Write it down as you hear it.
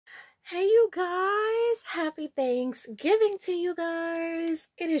Hey, you guys, happy Thanksgiving to you guys.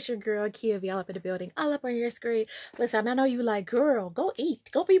 It is your girl Kia, y'all up in the building, all up on your screen. Listen, I know you like, girl, go eat,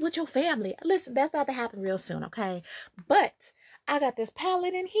 go be with your family. Listen, that's about to happen real soon, okay? But I got this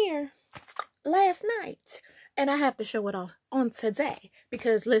palette in here last night, and I have to show it off on today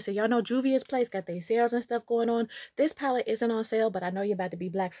because listen, y'all know Juvia'S place got their sales and stuff going on. This palette isn't on sale, but I know you're about to be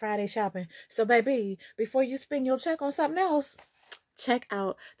Black Friday shopping. So baby, before you spend your check on something else, check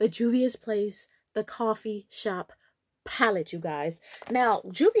out the Juvia'S Place, the coffee shop palette, you guys. Now,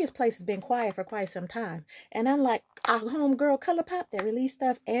 Juvia'S Place has been quiet for quite some time. And unlike our homegirl ColourPop that release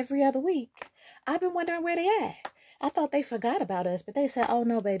stuff every other week, I've been wondering where they at. I thought they forgot about us, but they said, oh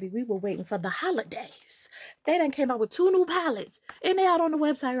no, baby, we were waiting for the holidays. They done came out with 2 new palettes, and they out on the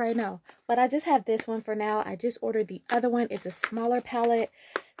website right now. But I just have this one for now. I just ordered the other one. It's a smaller palette.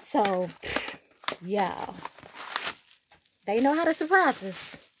 So, yeah. They know how to surprise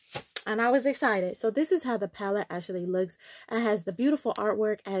us, and I was excited. So this is how the palette actually looks. It has the beautiful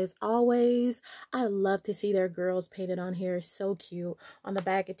artwork as always. I love to see their girls painted on here. It's so cute. On the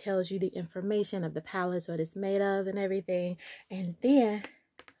back it tells you the information of the palette, what it's made of and everything. And then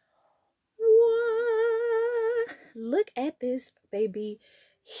what? Look at this baby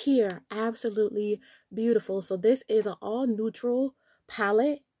here. Absolutely beautiful. So this is an all neutral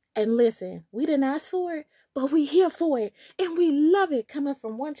palette. And listen, we didn't ask for it, but we here for it, and we love it, coming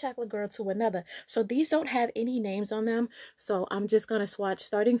from one chocolate girl to another. So these don't have any names on them, so I'm just gonna swatch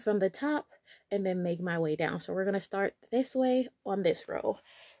starting from the top and then make my way down. So we're gonna start this way on this row.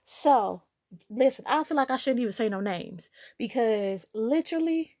 So listen, I feel like I shouldn't even say no names because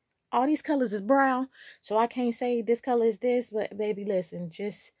literally all these colors is brown, so I can't say this color is this, but baby, listen,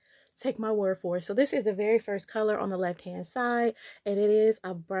 just take my word for it. So this is the very first color on the left hand side, and it is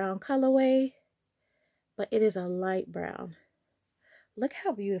a brown colorway, but it is a light brown. Look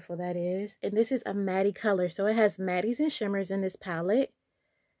how beautiful that is. And this is a matte color, so it has mattes and shimmers in this palette,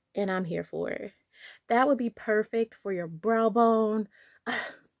 and I'm here for it. That would be perfect for your brow bone.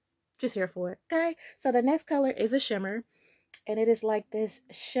 Just here for it. Okay, so the next color is a shimmer, and it is like this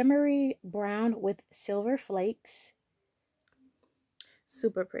shimmery brown with silver flakes.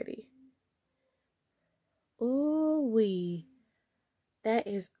 Super pretty. Ooh wee, that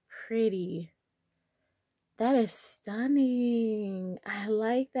is pretty. That is stunning. I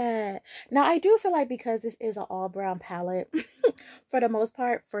like that. Now, I do feel like because this is an all brown palette, for the most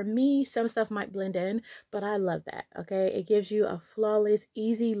part, for me, some stuff might blend in, but I love that, okay? It gives you a flawless,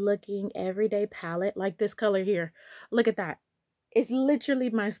 easy looking, everyday palette like this color here. Look at that. It's literally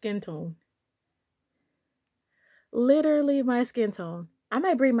my skin tone. Literally my skin tone. I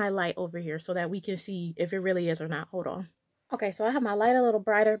might bring my light over here so that we can see if it really is or not. Hold on. Okay, so I have my light a little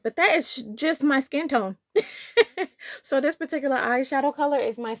brighter, but that is just my skin tone. So this particular eyeshadow color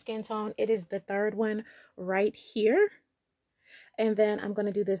is my skin tone. It is the third one right here. And then I'm going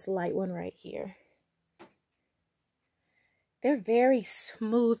to do this light one right here. They're very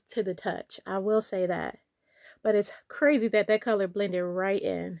smooth to the touch. I will say that. But it's crazy that that color blended right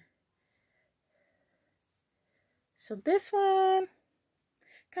in. So this one,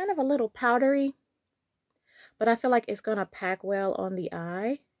 kind of a little powdery, but I feel like it's going to pack well on the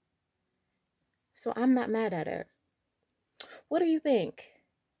eye. So I'm not mad at it. What do you think?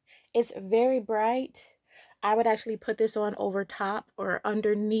 It's very bright. I would actually put this on over top or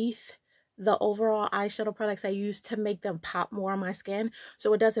underneath the overall eyeshadow products I use to make them pop more on my skin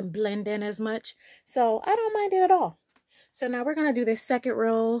so it doesn't blend in as much. So I don't mind it at all. So now we're going to do this second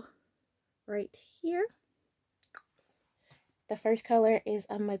row right here. The first color is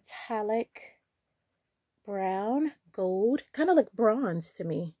a metallic brown, gold. Kind of look bronze to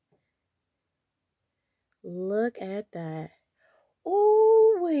me. Look at that.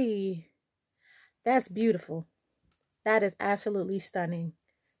 Ooh-wee. That's beautiful. That is absolutely stunning.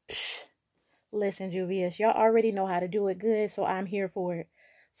 Psh. Listen, Juvia'S, y'all already know how to do it good, so I'm here for it.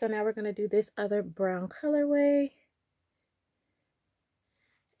 So now we're going to do this other brown colorway.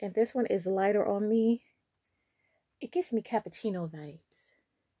 And this one is lighter on me. It gives me cappuccino vibes.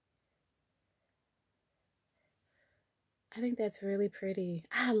 I think that's really pretty.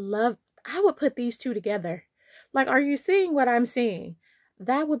 I would put these two together. Like, are you seeing what I'm seeing?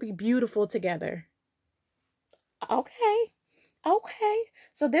 That would be beautiful together. Okay. Okay.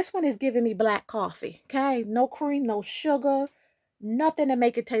 So this one is giving me black coffee. Okay. No cream, no sugar, nothing to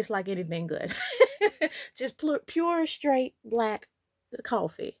make it taste like anything good. Just pure, straight black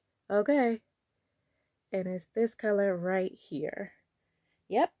coffee. Okay. And it's this color right here.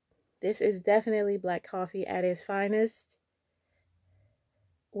 Yep. This is definitely black coffee at its finest.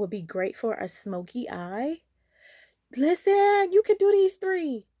 Would be great for a smoky eye. Listen, you could do these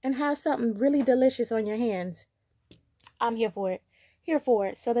 3 and have something really delicious on your hands. I'm here for it. Here for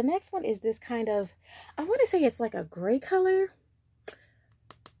it. So the next one is this kind of, I want to say it's like a gray color,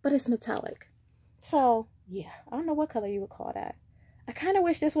 but it's metallic. So yeah, I don't know what color you would call that. I kind of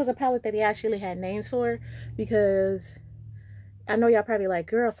wish this was a palette that they actually had names for, because I know y'all probably like,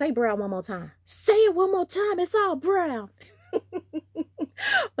 girl, say brown one more time. Say it one more time. It's all brown.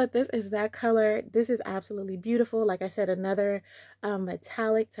 But this is that color. This is absolutely beautiful. Like I said, another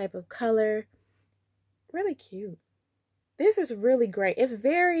metallic type of color. Really cute. This is really great. It's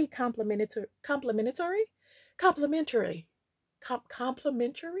very complimentary. Complimentary.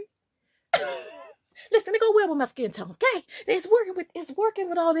 Listen, it go well with my skin tone, okay? It's working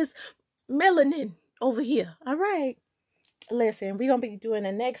with all this melanin over here. All right. Listen, we're gonna be doing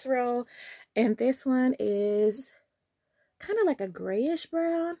the next row, and this one is kind of like a grayish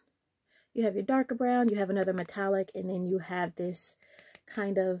brown. You have your darker brown, you have another metallic, and then you have this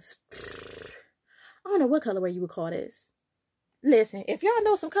kind of, I don't know what colorway you would call this. Listen, if y'all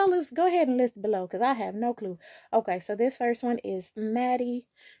know some colors, go ahead and list below, because I have no clue. Okay, so this first one is Maddie,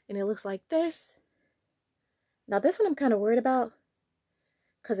 and it looks like this. Now, this one I'm kind of worried about,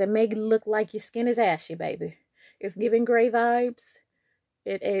 because it may look like your skin is ashy, baby. It's giving gray vibes.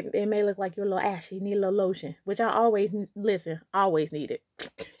 It may look like you're a little ashy, you need a little lotion, which I always, listen, always need it.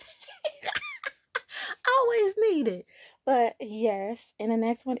 Always need it. But yes, and the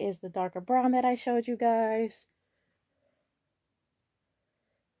next one is the darker brown that I showed you guys.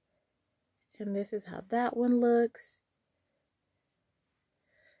 And this is how that one looks.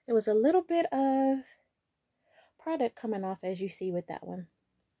 It was a little bit of product coming off, as you see with that one.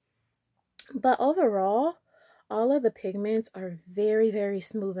 But overall, all of the pigments are very, very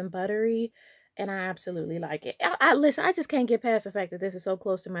smooth and buttery, and I absolutely like it. Listen, I just can't get past the fact that this is so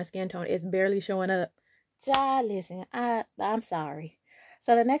close to my skin tone. It's barely showing up. Listen, I'm sorry.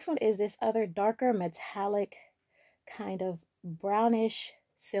 So the next one is this other darker metallic kind of brownish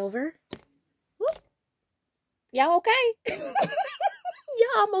silver. Y'all okay?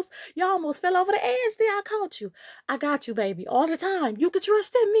 y'all almost fell over the edge there. I caught you. I got you, baby, all the time. You can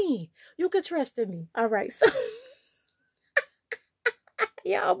trust in me. You can trust in me. All right, so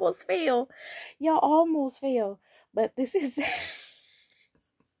y'all almost fell. Y'all almost fell. But this is this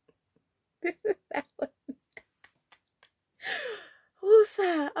is that one.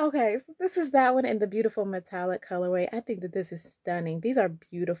 Okay, so this is that one in the beautiful metallic colorway. I think that this is stunning. These are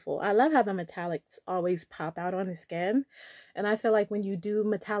beautiful. I love how the metallics always pop out on the skin. And I feel like when you do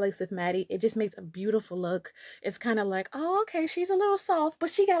metallics with Maddie, it just makes a beautiful look. It's kind of like, oh, okay, she's a little soft,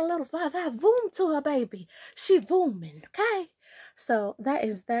 but she got a little voom to her, baby. She vooming, okay? So that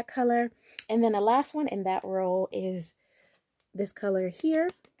is that color. And then the last one in that row is this color here.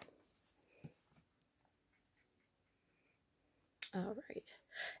 All right.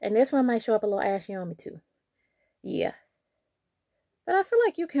 And this one might show up a little ashy on me too. Yeah. But I feel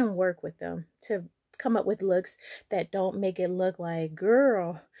like you can work with them to come up with looks that don't make it look like,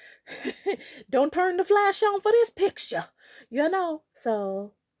 girl, don't turn the flash on for this picture. You know?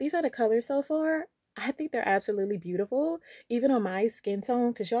 So these are the colors so far. I think they're absolutely beautiful. Even on my skin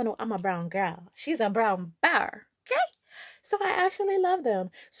tone. Because y'all know I'm a brown girl. She's a brown bear. Okay? So I actually love them.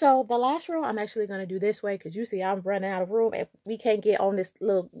 So the last row I'm actually going to do this way, because you see I'm running out of room and we can't get on this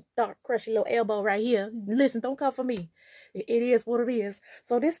little dark crushy little elbow right here. Listen, don't come for me. It is what it is.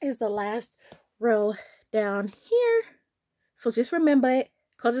 So this is the last row down here. So just remember it,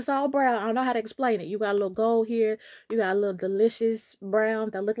 because it's all brown. I don't know how to explain it. You got a little gold here. You got a little delicious brown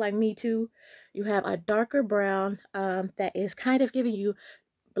that look like me too. You have a darker brown that is kind of giving you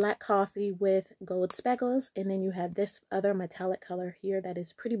black coffee with gold speckles, and then you have this other metallic color here that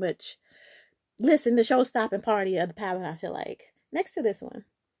is pretty much, listen, the show-stopping party of the palette, I feel like, next to this one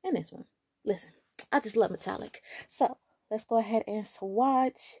and this one. Listen, I just love metallic. So let's go ahead and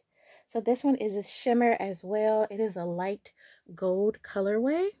swatch. So this one is a shimmer as well. It is a light gold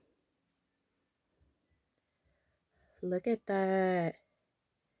colorway. Look at that.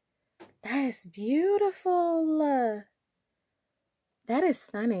 That is beautiful. That is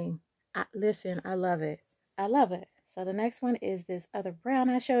stunning. Listen, I love it. I love it. So the next one is this other brown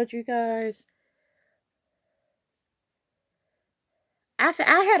I showed you guys. I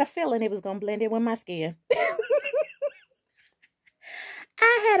had a feeling it was going to blend in with my skin.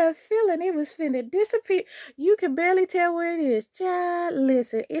 I had a feeling it was finna disappear. You can barely tell where it is. Child,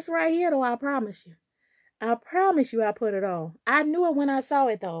 listen, it's right here though, I promise you. I promise you I put it on. I knew it when I saw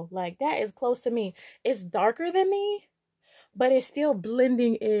it though. Like, that is close to me. It's darker than me, but it's still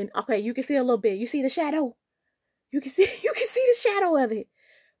blending in. Okay, you can see a little bit. You see the shadow? You can see the shadow of it.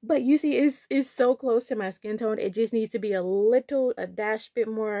 But you see, it's so close to my skin tone. It just needs to be a dash bit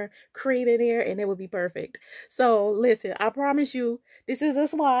more cream in there, and it would be perfect. So listen, I promise you, this is a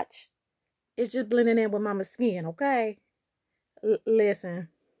swatch. It's just blending in with mama's skin, okay? Listen,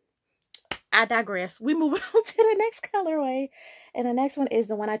 I digress. We move on to the next colorway. And the next one is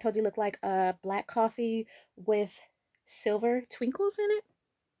the one I told you looked like a black coffee with silver twinkles in it.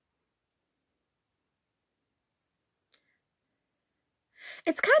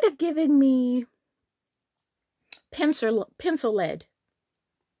 It's kind of giving me pencil lead.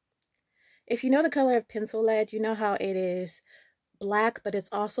 If you know the color of pencil lead, you know how it is black, but it's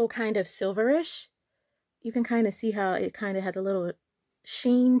also kind of silverish. You can kind of see how it kind of has a little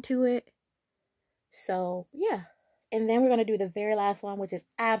sheen to it. So yeah. And then we're going to do the very last one, which is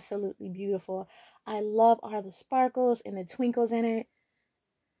absolutely beautiful. I love all the sparkles and the twinkles in it.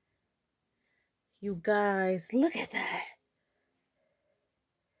 You guys, look at that.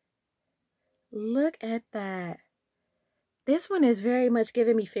 Look at that. This one is very much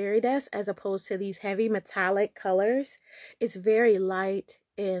giving me fairy dust as opposed to these heavy metallic colors. It's very light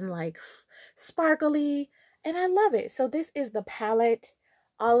and like sparkly, and I love it. So this is the palette,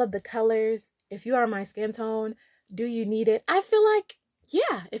 all of the colors. If you are my skin tone, do you need it? I feel like,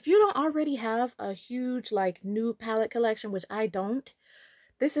 yeah, if you don't already have a huge like nude palette collection, which I don't,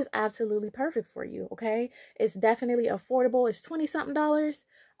 this is absolutely perfect for you, okay? It's definitely affordable. It's 20 something dollars.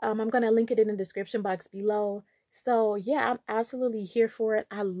 I'm going to link it in the description box below. So yeah, I'm absolutely here for it.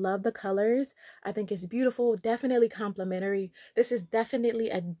 I love the colors. I think it's beautiful, definitely complimentary. This is definitely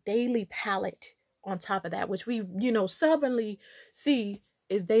a daily palette on top of that, which we, stubbornly see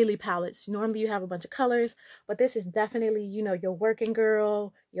is daily palettes. Normally you have a bunch of colors, but this is definitely, your working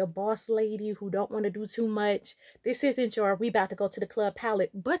girl, your boss lady who don't want to do too much. This isn't your we about to go to the club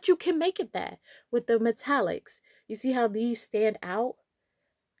palette, but you can make it that with the metallics. You see how these stand out?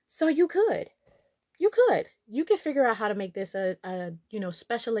 So you could figure out how to make this a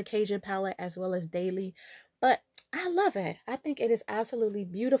special occasion palette as well as daily. But I love it. I think it is absolutely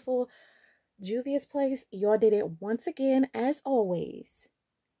beautiful. Juvia'S Place, y'all did it once again as always.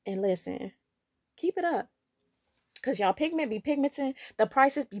 And listen, keep it up. Cause y'all pigment be pigmenting, the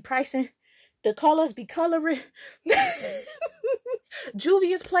prices be pricing, the colors be coloring.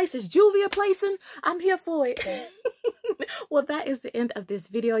 Juvia'S Place is Juvia placing. I'm here for it. Well, that is the end of this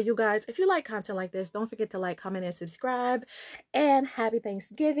video, you guys. If you like content like this, don't forget to like, comment, and subscribe. And happy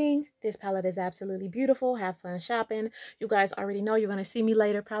Thanksgiving. This palette is absolutely beautiful. Have fun shopping. You guys already know you're going to see me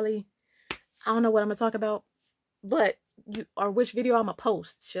later, probably. I don't know what I'm going to talk about, but which video I'm going to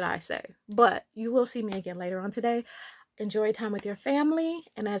post, should I say. But you will see me again later on today. Enjoy time with your family.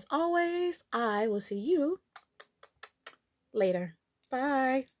 And as always, I will see you later.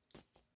 Bye.